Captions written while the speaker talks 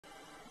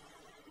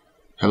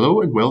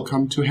Hello and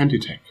welcome to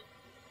HandyTech.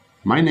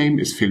 My name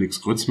is Felix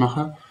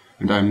Grützmacher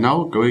and I'm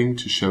now going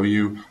to show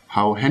you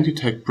how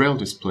HandyTech Braille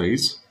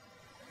displays,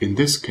 in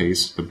this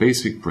case the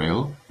Basic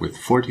Braille with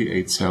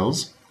 48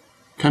 cells,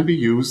 can be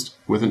used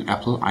with an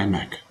Apple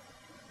iMac.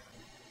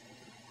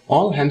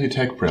 All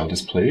HandyTech Braille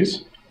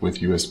displays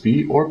with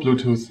USB or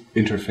Bluetooth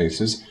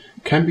interfaces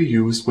can be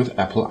used with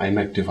Apple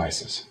iMac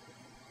devices.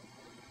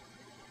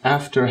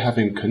 After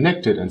having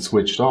connected and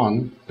switched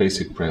on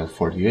Basic Braille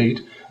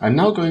 48, I'm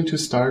now going to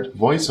start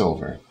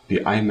VoiceOver,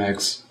 the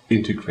iMac's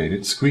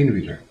integrated screen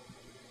reader.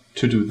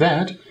 To do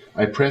that,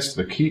 I press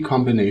the key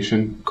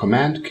combination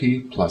Command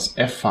key plus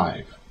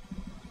F5.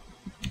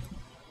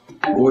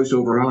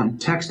 VoiceOver on,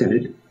 text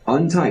edit,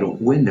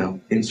 untitled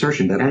window,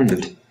 insertion that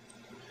ended.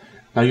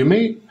 Now you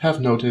may have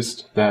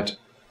noticed that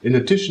in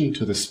addition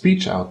to the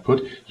speech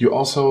output, you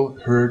also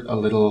heard a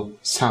little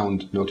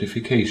sound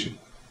notification.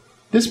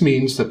 This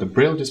means that the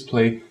Braille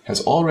display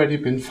has already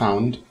been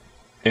found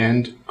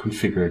and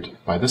configured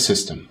by the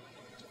system.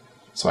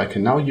 So I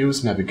can now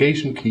use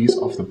navigation keys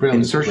of the Braille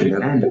display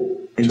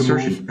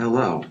Insertion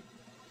hello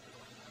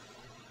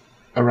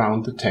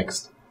around the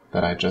text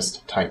that I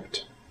just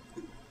typed.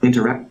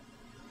 Interact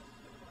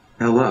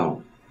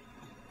hello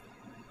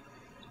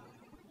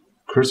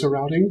Cursor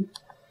routing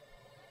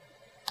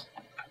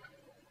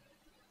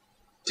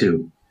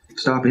to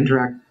stop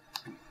interact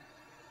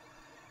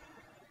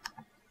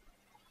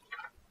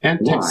and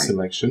text Y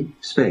selection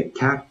space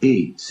cap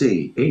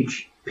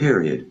ECH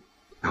period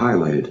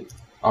highlighted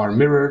are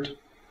mirrored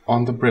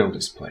on the Braille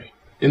display.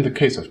 In the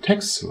case of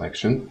text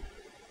selection,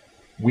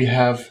 we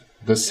have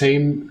the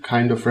same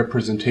kind of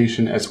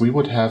representation as we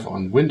would have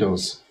on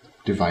Windows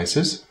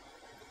devices,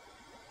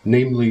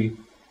 namely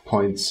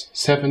points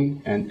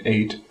 7 and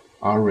 8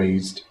 are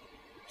raised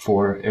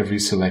for every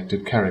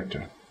selected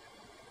character.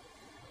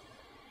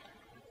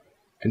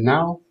 And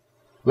now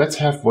let's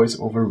have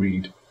VoiceOver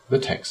read the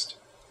text.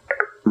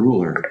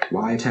 Ruler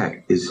Y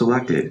Tech is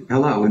selected.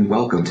 Hello and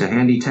welcome to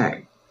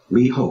HandyTech.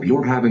 We hope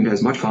you're having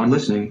as much fun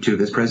listening to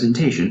this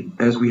presentation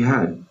as we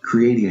had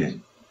creating it.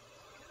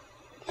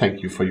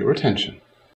 Thank you for your attention.